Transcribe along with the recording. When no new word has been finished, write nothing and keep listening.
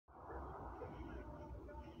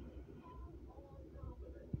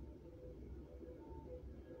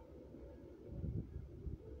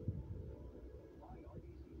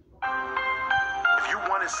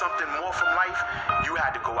wanted something more from life, you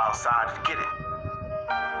had to go outside to get it.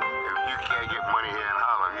 If you can't get money here in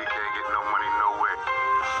Harlem, you can't get no money nowhere.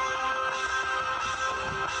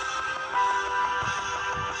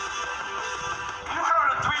 You heard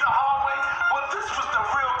of Three the Hard Way? Well, this was the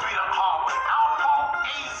real Three the Hard Way. Alpo,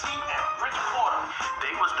 AZ, and Bridgewater.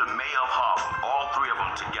 They was the mayor of Harlem, all three of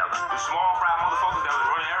them together. The small fry motherfuckers that was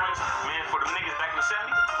running errands, man, for the niggas back in the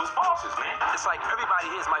 70s was bosses, man. It's like everybody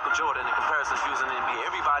here is Michael Jordan in comparison to using the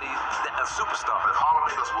NBA. Everybody's a superstar. But Harlem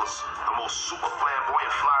niggas was the most super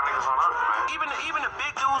flamboyant fly niggas on earth, man. Even the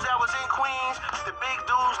big dudes that was in Queens, the big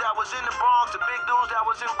dudes that was in the Bronx, the big dudes that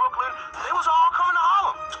was in Brooklyn, they was all coming to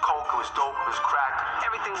Harlem. It was coke, it was dope, it was crack.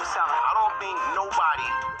 Everything was selling. I don't think nobody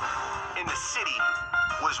in the city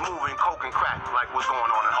was moving coke and crack like what's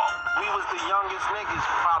going on in Harlem. We was the youngest niggas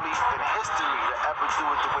probably in history to ever do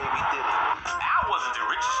it the way we did it. I wasn't the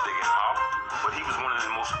richest nigga in Harlem, but he was one of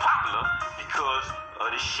the most popular because of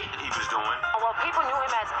the shit that he was doing. Well, people knew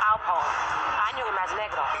him as Alpo. I knew him as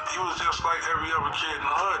Negro. He was just like every other kid in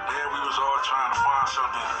the hood, man. We was all trying to find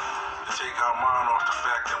something to take our mind off the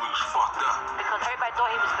fact that we was fucked up. Because everybody thought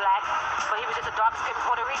he was black, but he was just a dark-skinned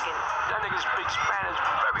Puerto Rican. That nigga speak Spanish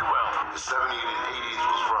very well. The 70s and 80s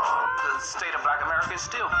was rough. The state of black America is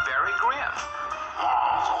still very grim.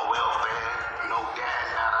 Moms on welfare, no dad,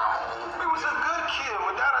 not at home. He was a good kid,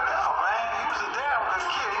 without a doubt, man. He was a damn good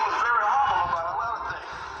kid. He was very humble about a lot of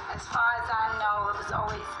things. As far as I know, it was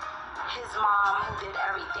always his mom who did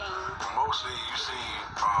everything. Mostly you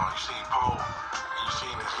seen Poe, and you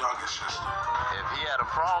seen his youngest sister. If he had a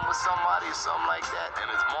problem with somebody or something like that, and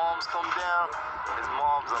his moms come down, his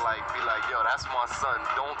moms are like, be like, yo, that's my son,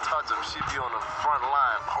 don't touch him. She'd be on the front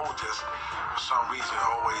line. Poe just, for some reason,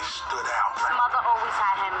 always stood out. His mother always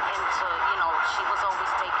had him into, she was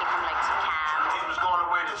always taking him like to camp. He was going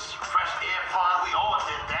away to fresh air fun. We all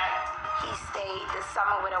did that. He stayed this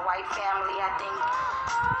summer with a white family, I think.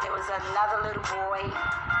 There was another little boy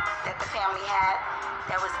that the family had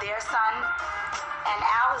that was their son, and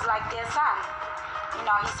Al was like their son.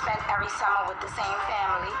 He spent every summer with the same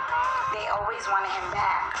family. They always wanted him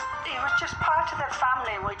back. He was just part of the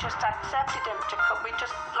family. We just accepted him to come. We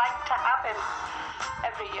just liked to have him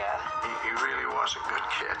every year. He really was a good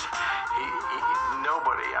kid.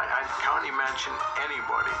 Nobody, I can't imagine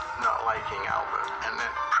anybody not liking Albert, and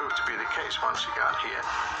that proved to be the case once he got here.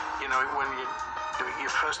 When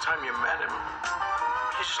your first time you met him,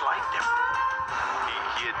 you just liked him.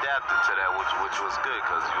 He adapted to that, which was good,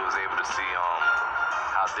 because you was able to see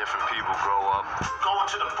how different people grow up. Going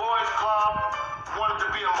to the boys club, wanted to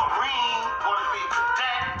be a Marine, wanted to be a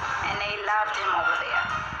cadet. And they loved him over there.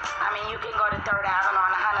 I mean, you can go to 3rd Avenue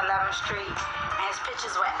on 111th Street, and his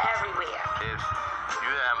pictures were everywhere. If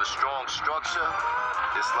you have a strong structure,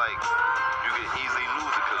 it's like you can easily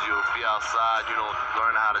lose it because you'll be outside, you don't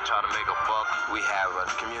learn how to try to make a buck. We have a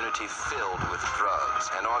community filled with drugs,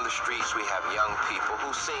 and on the streets we have young people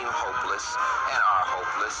who seem hopeless and are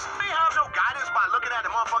hopeless. We have no guidance by looking at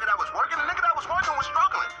the motherfucker that was working. The nigga that was working was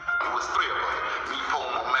struggling. It was three of us. Me,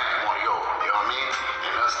 Poe, my man, one of y'all. You know what I mean?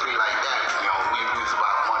 And us three like that, we was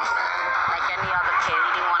about money, man. Like any other kid,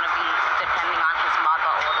 he didn't want to be depending on his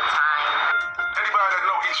mother all the time. Anybody that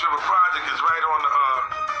know East River Project is right on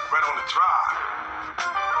the drive.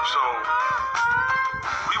 So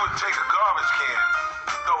we would take a garbage can,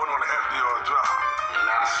 throw it on the FDR drive. And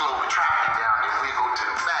now slow the traffic down, then we go to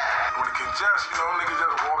the back. When it congests, niggas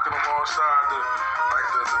just walking alongside the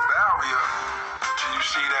barrier, till you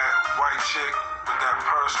see that white chick with that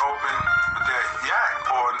purse open, with that yak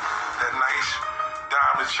on, that nice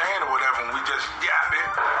diamond chain or whatever, and we just yap it.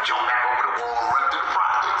 Jump back over the wall and run through the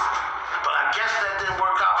projects. But I guess that didn't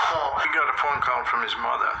work out for him. He got a phone call from his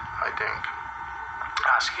mother, I think,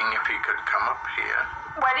 asking if he could come up here.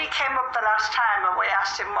 When he came up the last time and we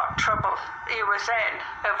asked him what trouble he was in,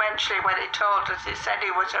 eventually when he told us, he said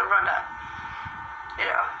he was a runner.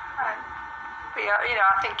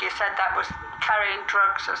 I think he said that was carrying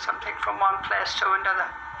drugs or something from one place to another.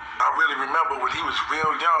 I really remember when he was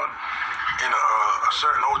real young, and a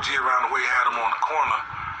certain OG around the way had him on the corner.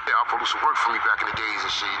 Yeah, Alpo used to work for me back in the days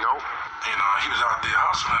and shit, He was out there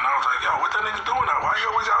hustling, and I was like, yo, what that nigga doing now? Why he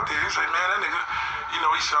always out there? He said, man, that nigga,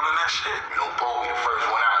 he's selling that shit. Poe, the first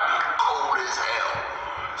one out, be cold as hell.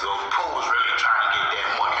 So Poe was really trying to get that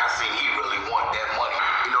money. I seen he really wanted that money.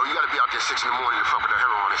 You gotta be out there 6 in the morning to fuck with the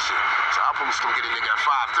heroin and shit. So Alpo was gonna get a nigga at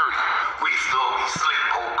 5:30. We still be sleep.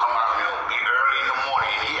 Poe come out, be early in the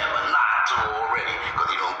morning, and he have a lot to already, because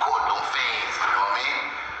he done caught them fiends, you know what I mean?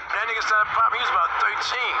 That nigga started popping, he was about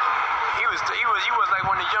 13. He was like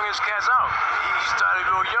one of the youngest cats out. He started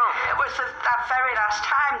real young. It was that very last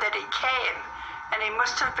time that he came, and he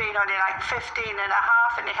must have been only like 15 and a half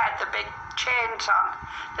off and he had the big chains on,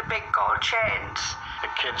 the big gold chains.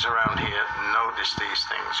 The kids around here noticed these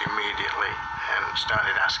things immediately and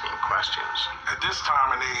started asking questions. At this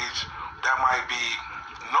time and age, that might be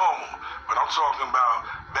normal, but I'm talking about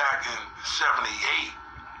back in 78.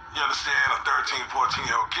 You understand? A 13,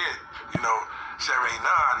 14-year-old kid, 79,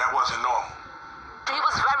 that wasn't normal. He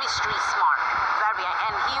was very street smart,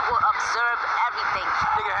 and he would observe everything.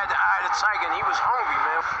 Nigga had the eye of the tiger and he was hungry,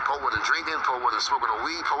 man. Poe wasn't drinking, Poe wasn't smoking no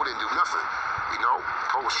weed, Poe didn't do nothing.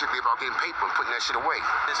 Poe was strictly about getting paper and putting that shit away.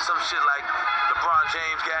 There's some shit like LeBron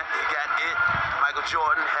James got it. Michael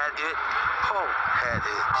Jordan had it. Poe had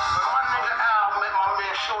it. My nigga Al met my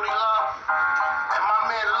man Shorty Love, and my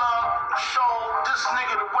man Love showed this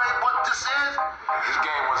nigga the way what this is. His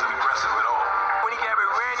game wasn't aggressive at all. When he got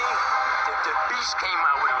with Randy, the beast came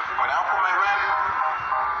out with him. When Alpo met Randy,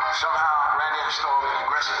 somehow Randy installed an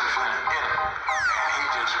aggressive defender in him. And he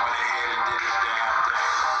just went ahead and did his damn thing.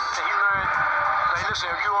 And he learned, like, listen,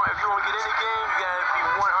 if you want to get in the game, you gotta be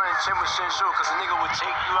 110% sure, because a nigga would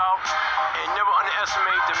take you out and never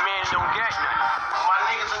underestimate the man that don't get nothing. My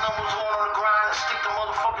niggas and them was going on the grind and stick the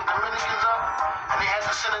motherfucking Dominicans up, and they had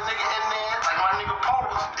to send a nigga in there. Like my nigga Poe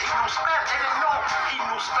he knew Spanish. They didn't know he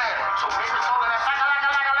knew Spanish. So maybe told him that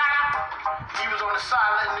he was on the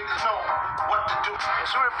side letting niggas know what to do. As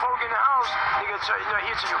soon as Poe get in the house, nigga tell you,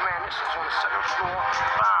 he'll tell you, man, this is on the second floor.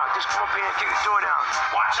 Wow, just come up here and kick the door down.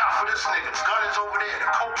 Watch out for this nigga. The gun is over there. The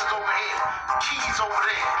coke is over here. The keys over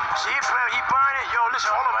there. See, he buying it. Yo,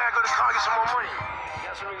 listen, hold on, I gotta go to the car and get some more money.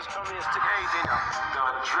 Got some niggas coming in and stick everything out. The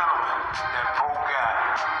adrenaline that Poe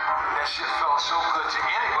got, that shit felt so good to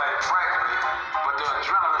anybody, frankly. But the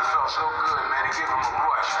adrenaline felt so good, man. It gave him a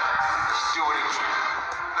rush. Let's do it again.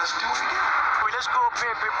 Let's do it again. Let's go up here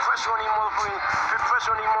and put pressure on these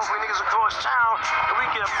motherfucking niggas across town, and we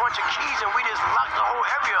get a bunch of keys and we just lock the whole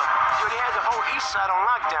area up. Yo, they had the whole east side on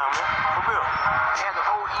lockdown, man. For real. They had the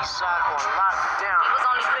whole east side on lockdown. He was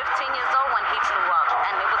only 15 years old when he blew up,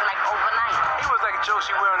 and it was like overnight. He was like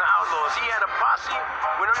Josie Ware on the Outlaws. He had a posse.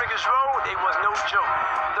 When them niggas rolled, they was no joke.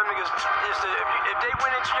 Them niggas, if they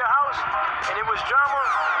went into your house and it was drama,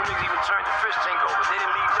 them niggas even turned the fish tank over. They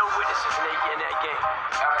didn't leave no witnesses in that game.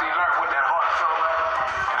 After he learned what that heart felt like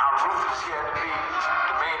and how ruthless he had to be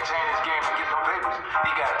to maintain his game and get no papers,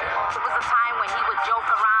 he got that. It was a time when he would joke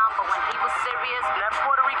around, but when he was serious, that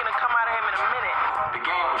Puerto Rican would come out of him in a minute. The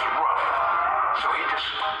game was rough, so he just,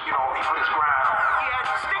 he put his grind on. He had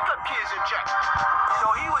the stick-up kids in check.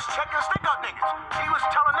 He was checking stick-up niggas. He was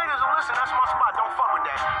telling niggas, listen, that's my spot, don't fuck with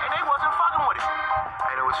that. And they wasn't fucking with it.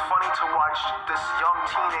 And it was funny to watch this young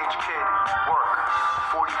teenage kid work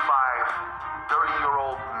 45,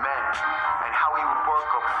 30-year-old men, and how he would work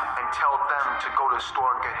them and tell them to go to the store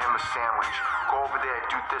and get him a sandwich. Go over there,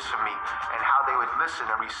 do this for me. And how they would listen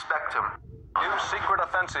and respect him. New secret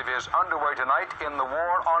offensive is underway tonight in the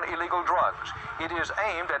war on illegal drugs. It is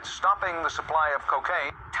aimed at stopping the supply of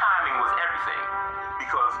cocaine. Timing was everything,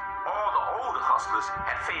 because all the older hustlers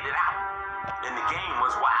had faded out, and the game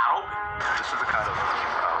was wide open. This is the kind of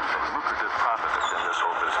lucrative profit that's in this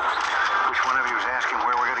whole business. Which one of you is asking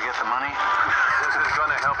where we're going to get the money? This is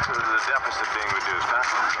going to help the deficit being reduced, huh?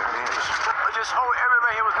 Sure it is. This whole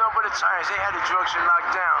everybody here was nothing but the tires. They had the drug shit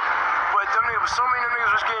locked down. But them niggas, so many of them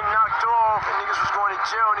niggas was getting knocked off, and niggas was going to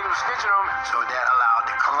jail, niggas was snitching on them. So that allowed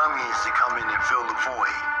the Colombians to come in and fill the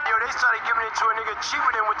void. Yo, they started giving it to a nigga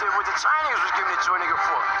cheaper than what the Chinese was giving it to a nigga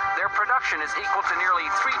for. Their production is equal to nearly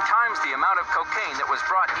 3 times the amount of cocaine that was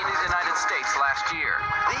brought into the United States last year.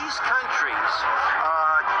 These countries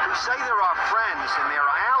who say they're our friends and they're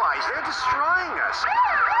our allies, they're destroying us.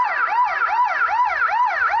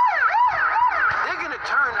 They're going to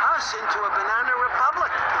turn us into a banana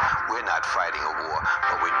republic. We're not fighting a war,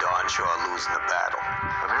 but we darn sure are losing the battle.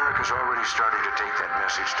 America's already starting to take that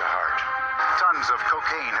message to heart. Tons of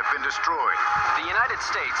cocaine have been destroyed. The United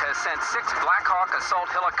States has sent 6 Black Hawk assault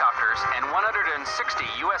helicopters and 160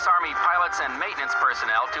 U.S. Army pilots and maintenance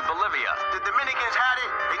personnel to Bolivia. The Dominicans had it,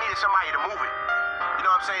 they needed somebody to move it. You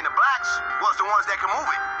know what I'm saying? The blacks was the ones that could move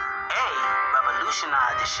it. A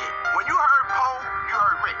revolutionized the shit. When you heard Poe, you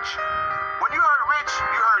heard Rich. When you heard Rich,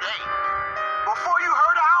 you heard A. Before you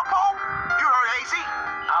heard Alpo, you heard AZ.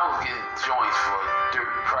 I was getting joints for a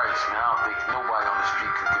dirt price, man. I don't think nobody on the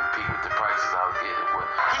street could compete with the prices I was getting with.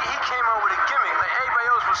 He came out with a gimmick. Like everybody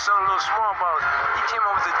else was selling little small bottles. He came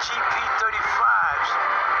out with the GP35s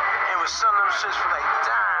and was selling them shits for like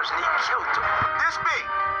dimes, and he killed them. This big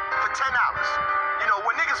for $10.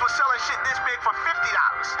 When niggas was selling shit this big for $50,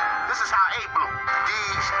 this is how A blew.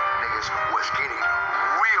 These niggas was getting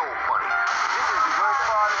real money. This is the worst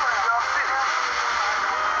part of New York City.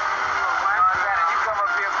 You come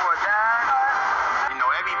up here for a dime.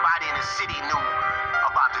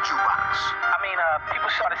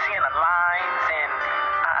 people started seeing the lines, and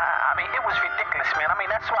I mean, it was ridiculous, man. I mean,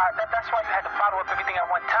 that's why you had to bottle up everything at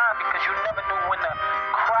one time, because you never knew when the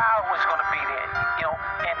crowd was going to be there, you know.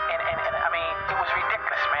 And I mean, it was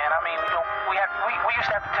ridiculous, man. I mean, you know, we used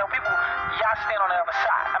to have to tell people, y'all stand on the other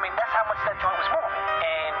side. I mean, that's how much that joint was moving.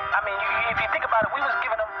 And I mean, if you think about it, we was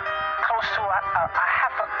giving them close to a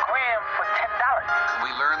half a gram for $10.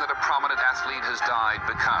 We learn that a prominent athlete has died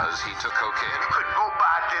because he took cocaine. You couldn't go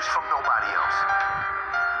buy this from nobody else.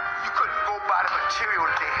 You couldn't go buy the material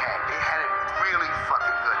that they had. They had it really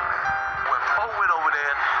fucking good, man. When Poe went over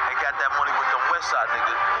there and got that money with them West Side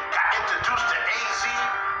niggas, got introduced to AZ,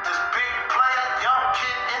 this big player, young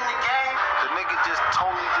kid in the game. The nigga just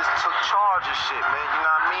totally took charge of shit, man. You know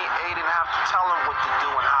what I mean? A didn't have to tell him what to do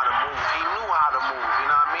and how to move. He knew how to move, you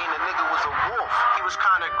know what I mean? The nigga was a wolf. He was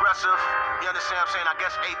kind of aggressive. You understand what I'm saying? I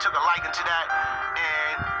guess A took a liking to that,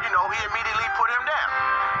 and, you know, he immediately put him down.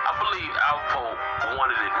 I believe Alpo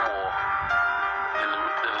wanted it more than the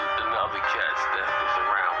other cats that was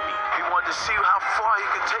around me. He wanted to see how far he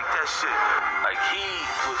could take that shit. Like, he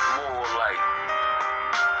was more like,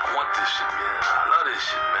 I want this shit, man. I love this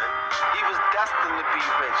shit, man. He was destined to be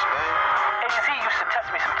rich, man. AZ used to test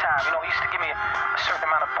me sometimes. You know, he used to give me a certain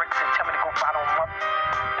amount of bricks and tell me to go bottle them up.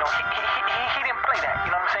 You know, he didn't play that.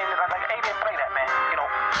 You know what I'm saying? Like, A didn't play that, man. You know.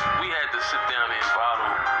 We had to sit down there and bottle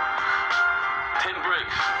 10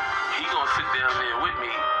 bricks. He gonna sit down there with me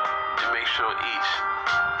and make sure each,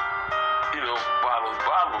 you know, bottle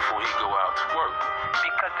before he go out to work.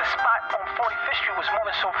 Because the spot on 45th Street was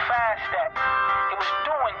moving so fast that it was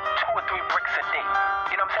doing 2 or 3 bricks a day.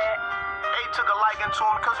 You know what I'm saying? A took a liking to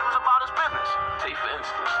him because it was about his business. Say, for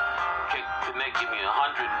instance, Connect give me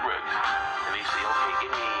 100 bricks, and they say, okay,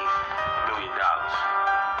 give me $1 million.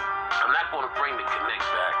 I'm not gonna bring the Connect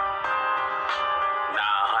back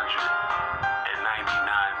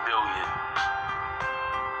 999 million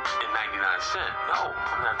and 99 cents. No,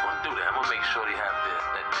 I'm not gonna do that. I'm gonna make sure they have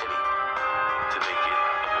that penny to make it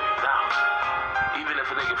 $1 million. Even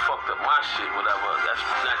if a nigga fucked up my shit, whatever, that's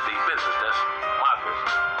not their business. That's my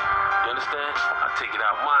business. You understand? I take it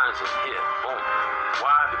out mine and here, boom.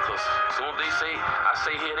 Why? Because as soon as they say, I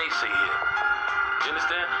say here, they say here. You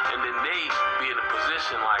understand? And then they be in a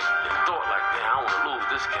position like, and thought like, man, I don't want to lose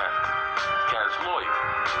this cat. This cat is loyal.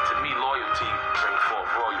 And to me, loyalty brings forth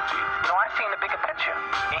royalty. You know, I seen the bigger picture,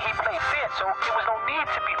 and he played fair, so there was no need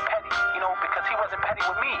to be petty, you know, because he wasn't petty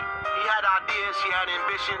with me. He had ideas, he had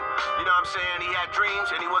ambition, you know what I'm saying? He had dreams,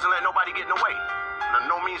 and he wasn't letting nobody get in the way.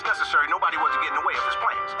 No means necessary, nobody wasn't getting in the way of his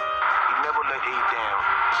plans. He never let A down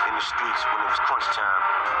in the streets when it was crunch time.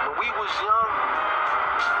 When we was young,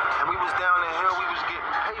 and we was down the hill, we was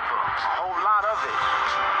getting paper, a whole lot of it.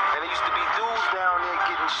 And there used to be dudes down there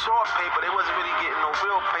getting short paper. They wasn't really getting no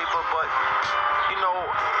real paper, but, you know,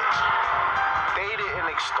 they didn't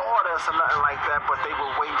extort us or nothing like that, but they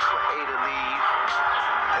would wait for A to leave,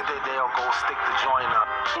 and then they'll go stick the joint up.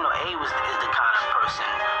 You know, A is the kind of person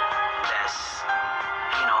that's,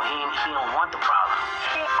 you know, he don't want the problem.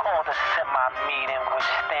 He called a semi-meeting with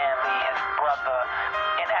Stanley, his brother,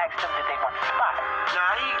 and asked them did they want the spot.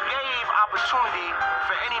 Now, he gave opportunity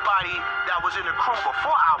for anybody that was in the crew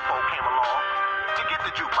before Alpo came along to get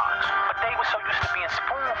the jukebox. But they were so used to being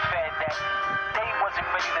spoon-fed that they wasn't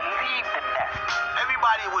ready to leave the nest.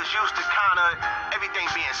 Everybody was used to kind of everything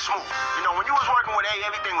being smooth. You know, when you was working with A,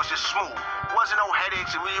 everything was just smooth. Wasn't no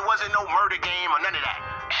headaches, it wasn't no murder game or none of that.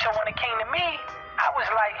 So when it came to me, I was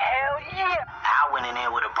like, hell yeah. I went in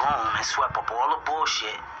there with a broom and swept up all the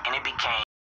bullshit, and it became